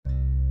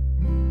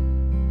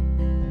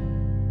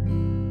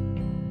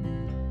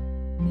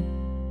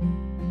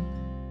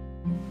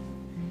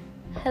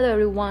Hello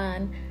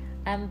everyone,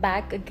 I'm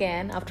back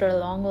again after a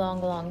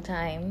long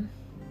time,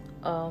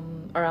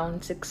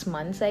 around 6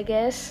 months, I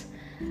guess,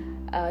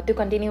 to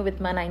continue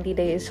with my 90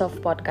 days of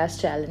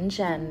podcast challenge.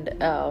 And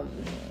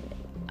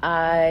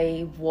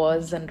I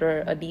was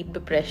under a deep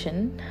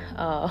depression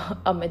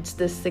amidst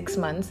this 6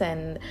 months,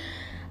 and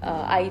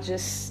I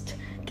just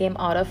came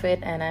out of it,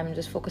 and I'm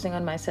just focusing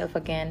on myself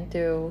again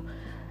to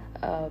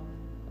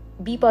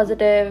be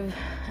positive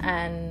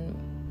and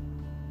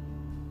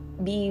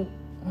be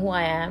who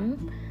I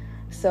am.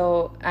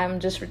 So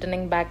I'm just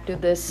returning back to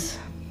this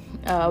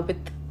with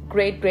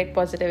great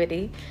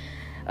positivity.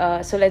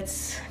 So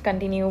let's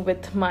continue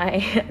with my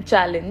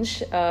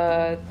challenge.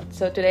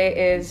 So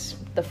today is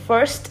the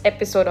first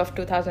episode of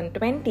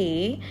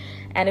 2020,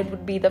 and it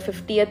would be the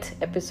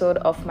 50th episode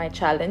of my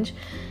challenge.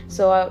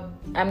 So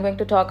I'm going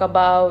to talk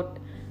about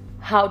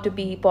how to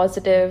be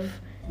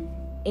positive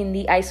in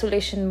the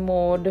isolation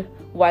mode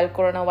while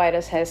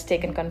coronavirus has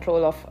taken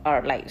control of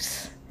our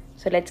lives.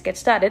 So let's get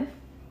started.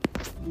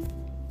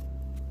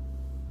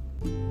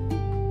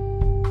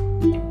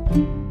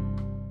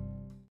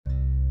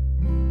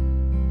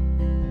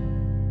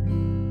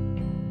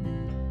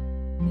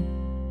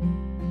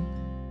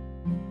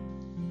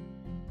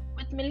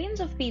 With millions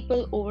of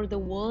people over the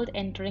world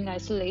entering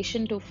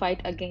isolation to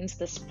fight against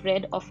the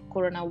spread of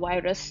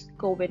coronavirus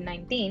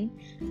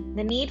COVID-19,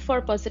 the need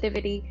for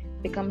positivity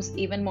becomes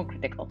even more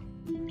critical.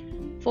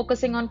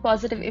 Focusing on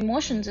positive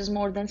emotions is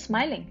more than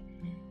smiling.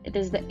 It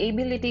is the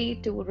ability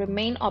to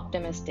remain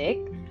optimistic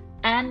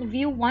and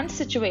view one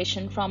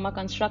situation from a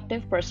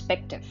constructive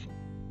perspective.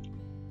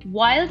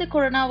 While the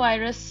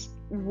coronavirus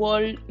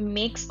world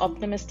makes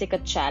optimistic a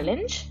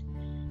challenge,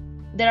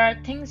 there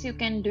are things you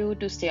can do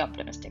to stay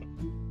optimistic.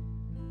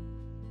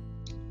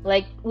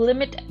 Like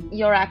limit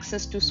your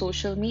access to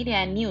social media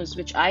and news,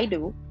 which I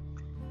do.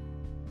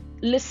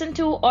 Listen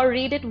to or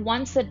read it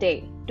once a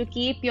day to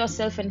keep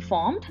yourself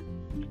informed,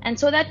 and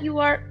so that you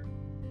are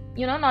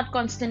not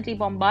constantly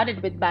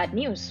bombarded with bad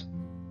news.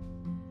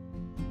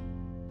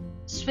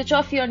 Switch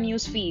off your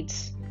news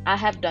feeds. I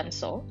have done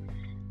so.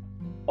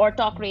 Or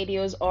talk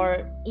radios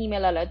or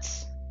email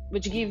alerts,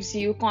 which gives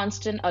you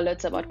constant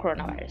alerts about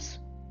coronavirus.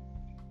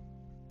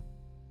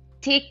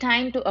 Take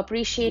time to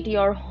appreciate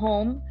your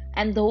home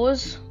and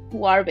those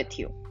who are with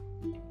you.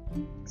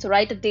 So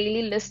write a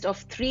daily list of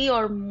 3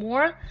 or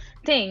more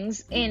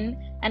things in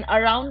and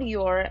around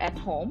your at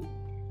home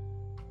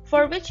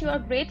for which you are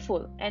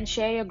grateful, and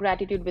share your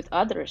gratitude with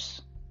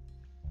others.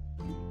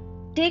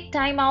 Take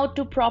time out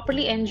to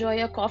properly enjoy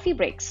your coffee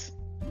breaks.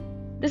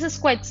 This is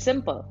quite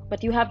simple,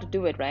 but you have to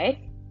do it, right?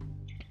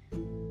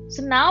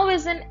 So now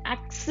is an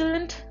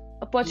excellent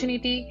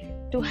opportunity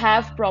to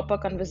have proper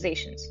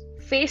conversations,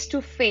 face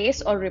to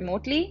face or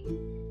remotely,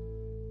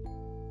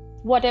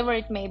 whatever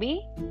it may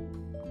be.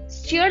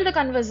 Steer the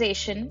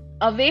conversation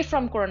away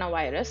from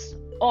coronavirus,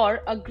 or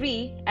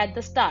agree at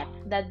the start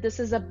that this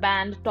is a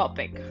banned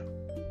topic.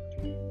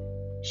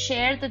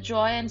 Share the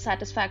joy and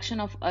satisfaction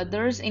of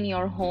others in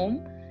your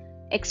home,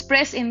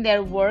 express in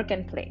their work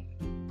and play.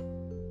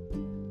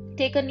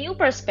 Take a new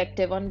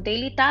perspective on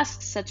daily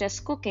tasks such as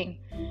cooking,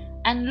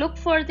 and look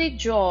for the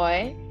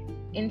joy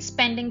in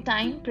spending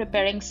time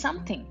preparing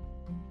something.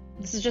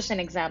 This is just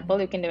an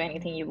example, you can do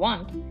anything you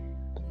want.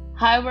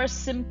 However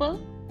simple,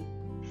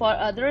 for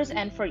others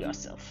and for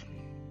yourself.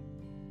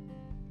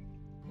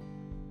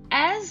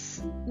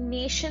 As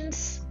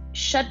nations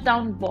shut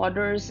down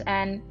borders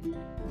and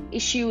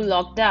issue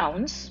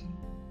lockdowns,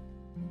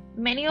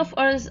 many of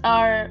us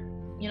are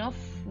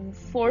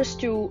forced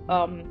to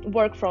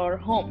work from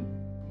home.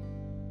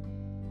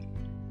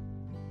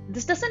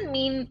 This doesn't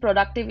mean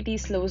productivity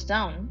slows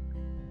down.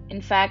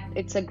 In fact,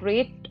 it's a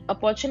great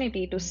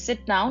opportunity to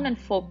sit down and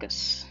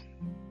focus.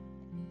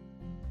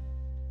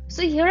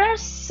 So here are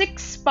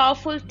 6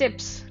 powerful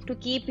tips to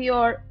keep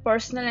your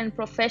personal and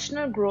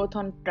professional growth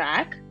on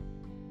track,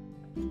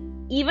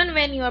 even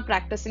when you are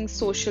practicing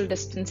social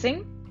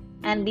distancing,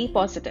 and be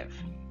positive.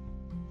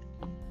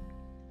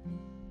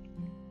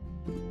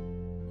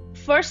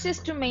 First is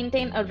to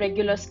maintain a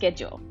regular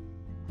schedule.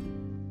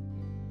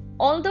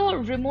 Although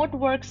remote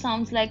work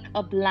sounds like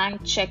a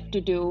blank check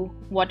to do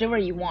whatever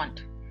you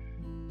want,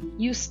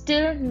 you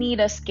still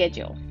need a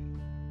schedule.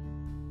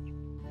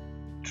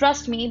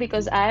 Trust me,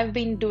 because I have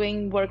been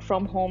doing work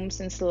from home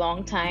since a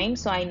long time,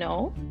 so I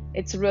know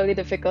it's really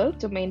difficult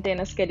to maintain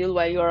a schedule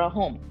while you're at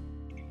home.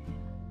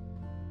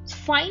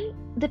 Find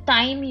the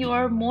time you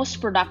are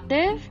most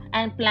productive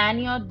and plan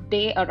your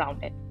day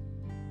around it.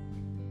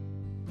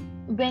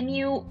 When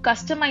you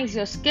customize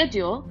your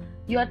schedule,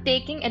 you are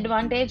taking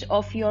advantage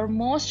of your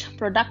most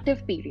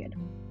productive period.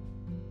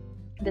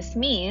 This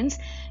means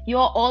you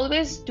are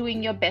always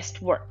doing your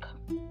best work.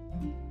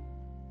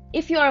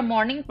 If you are a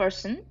morning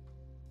person,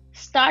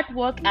 start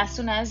work as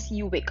soon as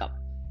you wake up.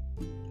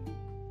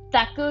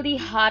 Tackle the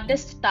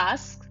hardest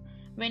tasks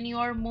when you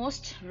are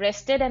most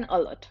rested and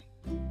alert.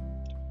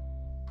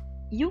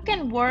 You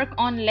can work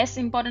on less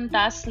important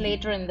tasks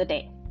later in the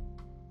day.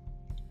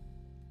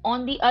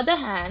 On the other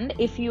hand,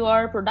 if you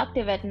are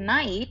productive at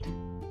night,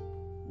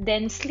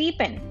 then sleep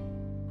in.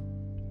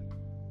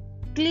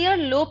 Clear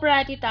low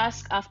priority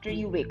tasks after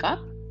you wake up.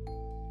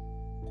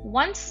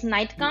 Once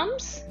night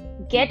comes,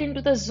 get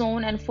into the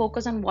zone and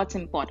focus on what's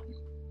important.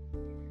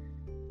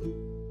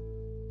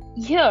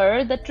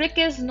 Here, the trick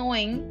is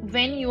knowing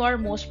when you are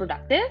most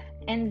productive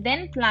and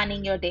then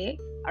planning your day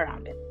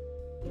around it.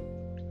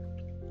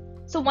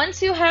 So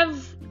once you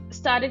have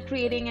started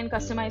creating and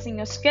customizing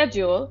your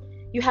schedule,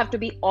 you have to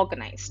be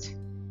organized.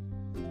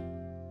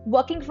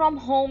 Working from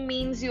home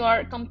means you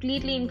are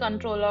completely in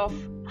control of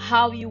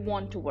how you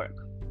want to work.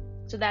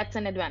 So that's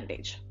an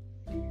advantage.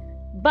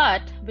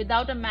 But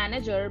without a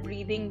manager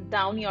breathing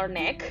down your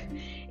neck,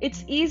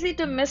 it's easy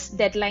to miss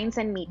deadlines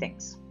and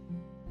meetings.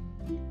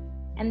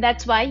 And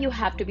that's why you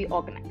have to be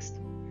organized.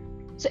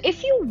 So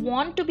if you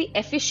want to be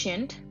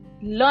efficient,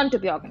 learn to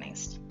be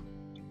organized.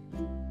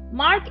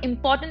 Mark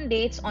important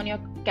dates on your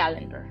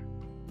calendar.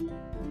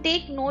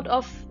 Take note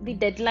of the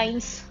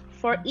deadlines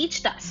for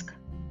each task.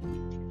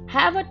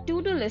 Have a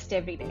to-do list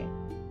every day.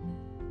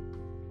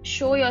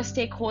 Show your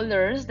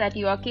stakeholders that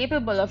you are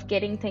capable of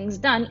getting things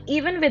done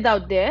even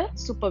without their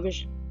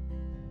supervision.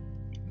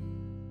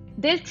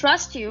 They'll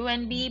trust you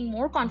and be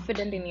more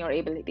confident in your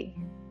ability.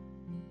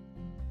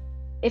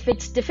 If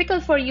it's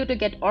difficult for you to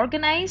get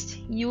organized,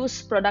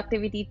 use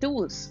productivity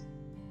tools.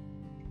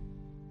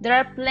 There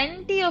are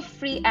plenty of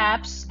free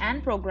apps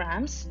and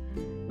programs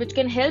which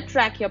can help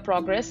track your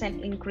progress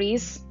and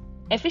increase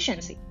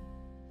efficiency.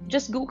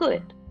 Just Google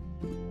it.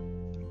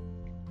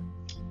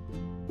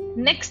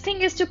 Next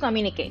thing is to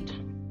communicate.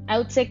 I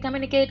would say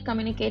communicate,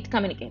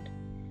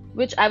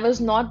 which I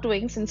was not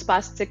doing since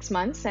past 6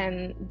 months,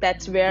 and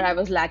that's where I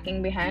was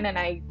lacking behind and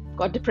I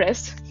got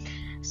depressed.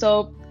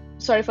 So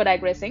sorry for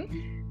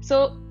digressing.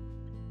 So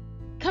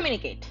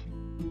communicate.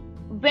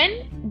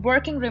 When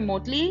working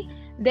remotely,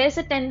 there's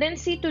a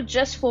tendency to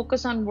just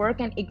focus on work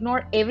and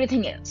ignore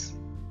everything else.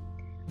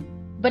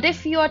 But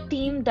if your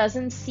team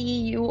doesn't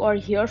see you or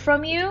hear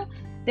from you,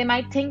 they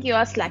might think you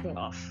are slacking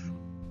off.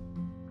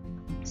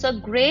 So a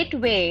great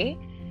way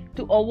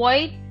to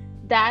avoid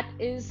that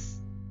is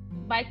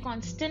by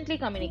constantly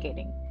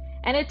communicating.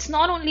 And it's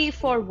not only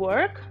for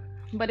work,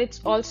 but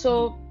it's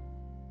also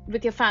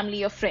with your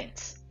family or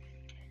friends.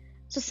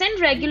 So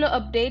send regular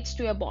updates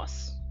to your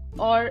boss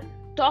or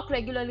talk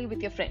regularly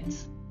with your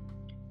friends.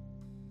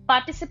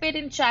 Participate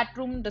in chat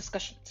room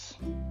discussions.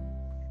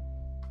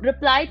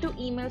 Reply to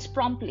emails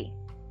promptly.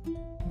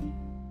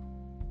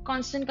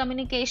 Constant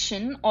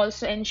communication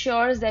also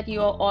ensures that you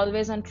are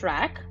always on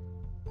track.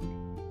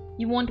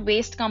 You won't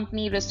waste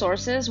company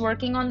resources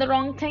working on the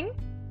wrong thing.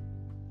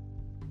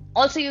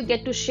 Also, you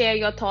get to share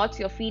your thoughts,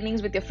 your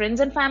feelings with your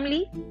friends and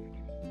family.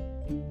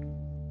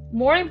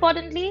 More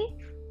importantly,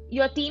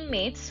 your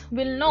teammates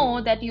will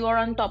know that you are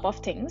on top of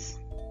things.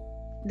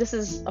 This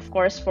is, of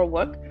course, for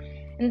work.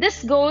 And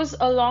this goes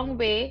a long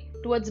way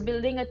towards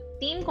building a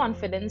team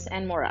confidence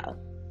and morale.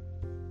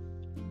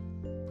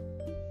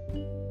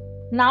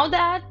 Now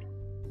that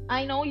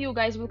I know you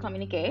guys will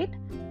communicate,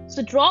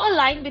 so draw a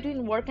line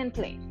between work and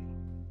play.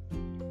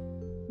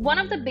 One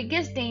of the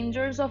biggest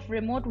dangers of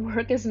remote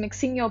work is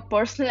mixing your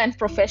personal and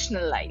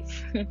professional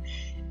life.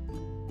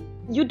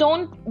 You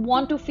don't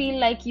want to feel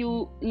like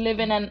you live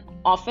in an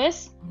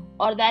office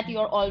or that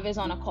you're always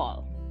on a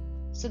call.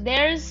 So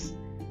there is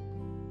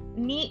a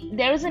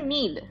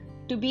need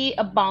to be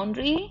a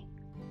boundary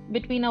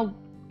between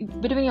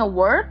your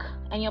work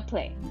and your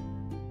play.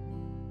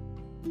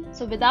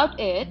 So without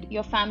it,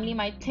 your family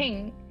might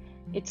think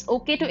it's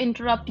okay to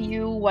interrupt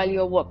you while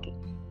you're working.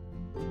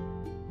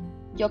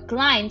 Your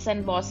clients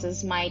and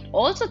bosses might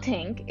also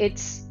think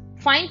it's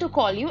fine to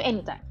call you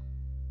anytime.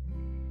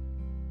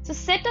 So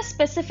set a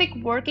specific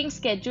working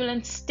schedule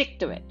and stick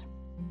to it.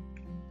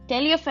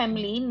 Tell your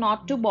family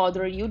not to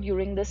bother you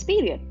during this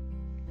period.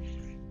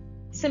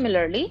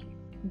 Similarly,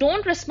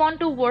 don't respond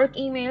to work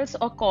emails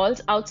or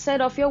calls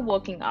outside of your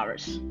working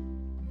hours.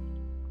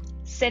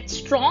 Set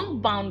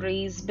strong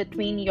boundaries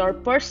between your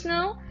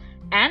personal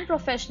and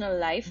professional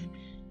life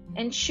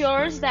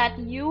ensures that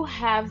you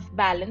have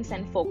balance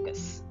and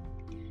focus.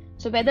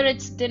 So whether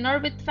it's dinner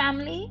with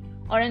family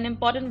or an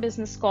important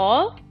business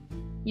call,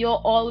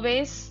 you're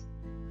always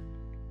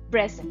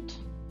present.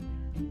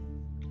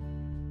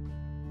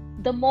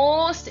 The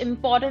most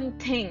important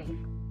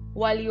thing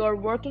while you're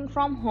working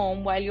from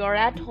home, while you're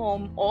at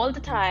home all the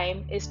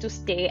time, is to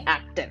stay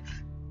active.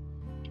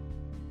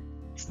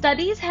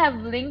 Studies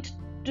have linked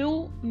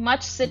too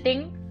much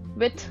sitting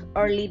with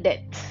early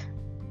death.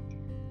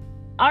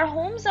 Our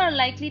homes are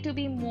likely to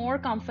be more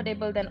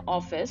comfortable than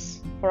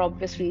office for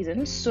obvious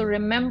reasons, so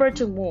remember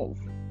to move.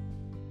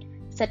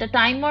 Set a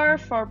timer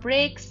for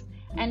breaks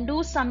and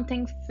do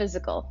something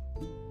physical.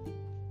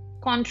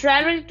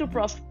 Contrary to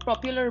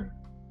popular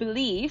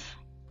belief,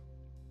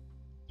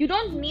 you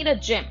don't need a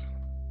gym.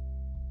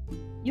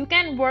 You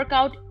can work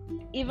out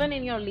even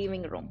in your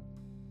living room.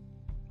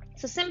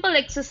 So simple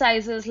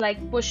exercises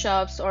like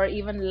push-ups or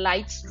even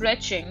light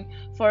stretching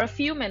for a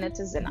few minutes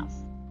is enough.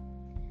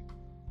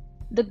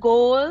 The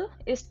goal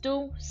is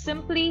to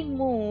simply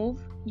move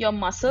your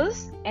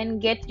muscles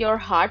and get your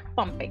heart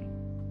pumping.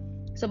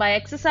 So by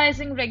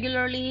exercising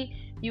regularly,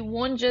 You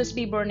won't just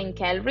be burning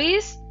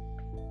calories,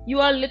 you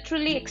are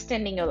literally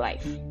extending your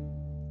life.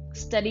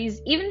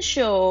 Studies even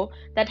show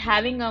that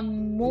having a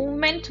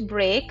movement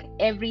break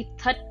every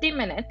 30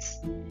 minutes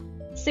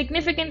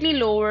significantly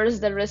lowers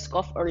the risk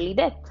of early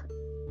death.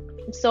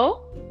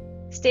 So,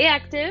 stay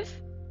active,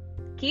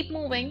 keep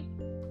moving,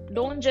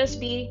 don't just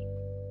be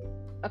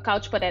a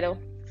couch potato.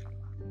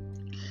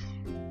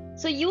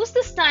 So, use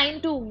this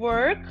time to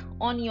work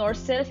on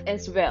yourself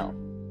as well.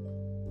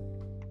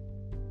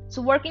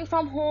 So, working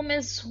from home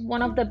is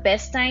one of the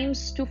best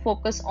times to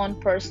focus on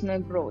personal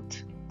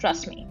growth.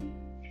 Trust me.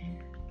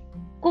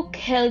 Cook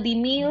healthy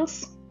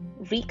meals,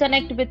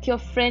 reconnect with your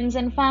friends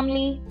and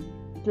family,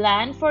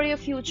 plan for your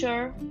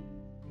future.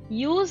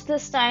 Use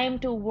this time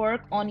to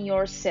work on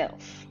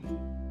yourself.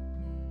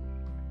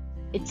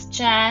 It's a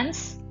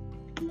chance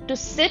to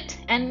sit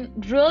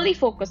and really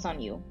focus on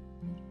you.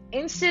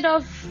 Instead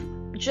of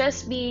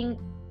just being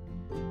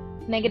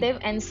negative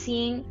and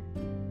seeing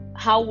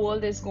how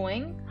world is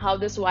going, how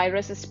this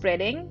virus is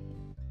spreading,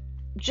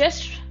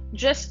 just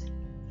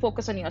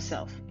focus on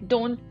yourself.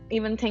 Don't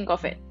even think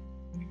of it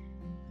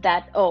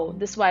that, oh,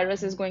 this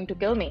virus is going to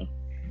kill me.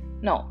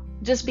 No,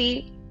 just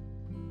be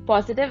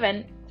positive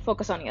and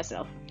focus on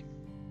yourself.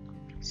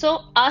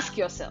 So ask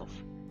yourself,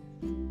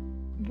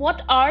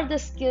 what are the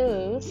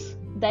skills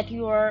that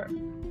you are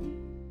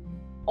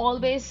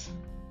always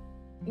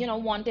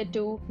wanted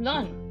to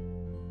learn?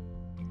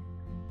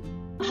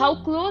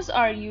 How close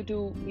are you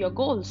to your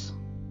goals?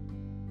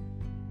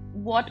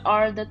 What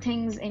are the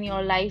things in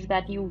your life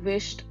that you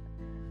wished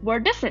were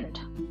different?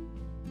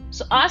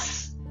 So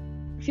ask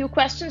a few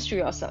questions to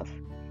yourself.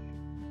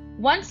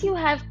 Once you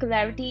have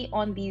clarity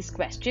on these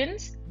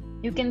questions,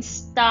 you can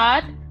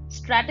start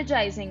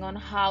strategizing on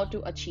how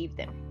to achieve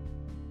them.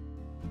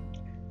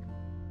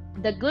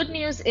 The good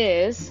news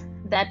is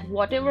that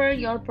whatever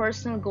your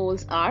personal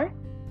goals are,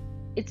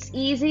 it's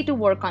easy to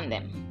work on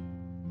them.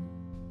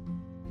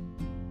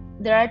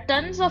 There are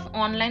tons of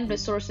online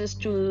resources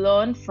to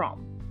learn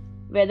from,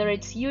 whether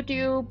it's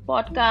YouTube,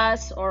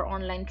 podcasts, or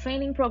online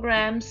training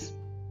programs.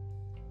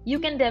 You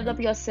can develop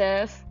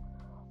yourself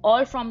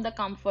all from the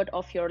comfort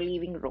of your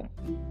living room.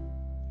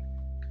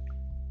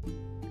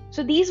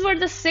 So these were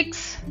the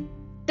 6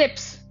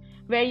 tips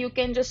where you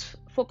can just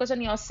focus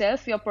on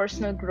yourself, your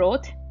personal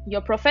growth,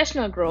 your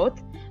professional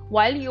growth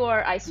while you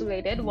are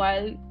isolated,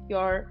 while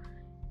you're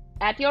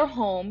at your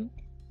home.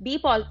 Be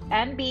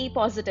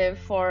positive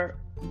for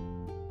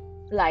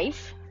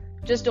life.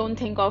 Just don't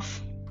think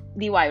of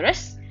the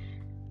virus.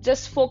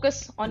 Just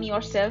focus on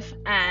yourself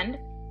and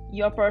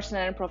your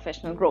personal and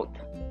professional growth.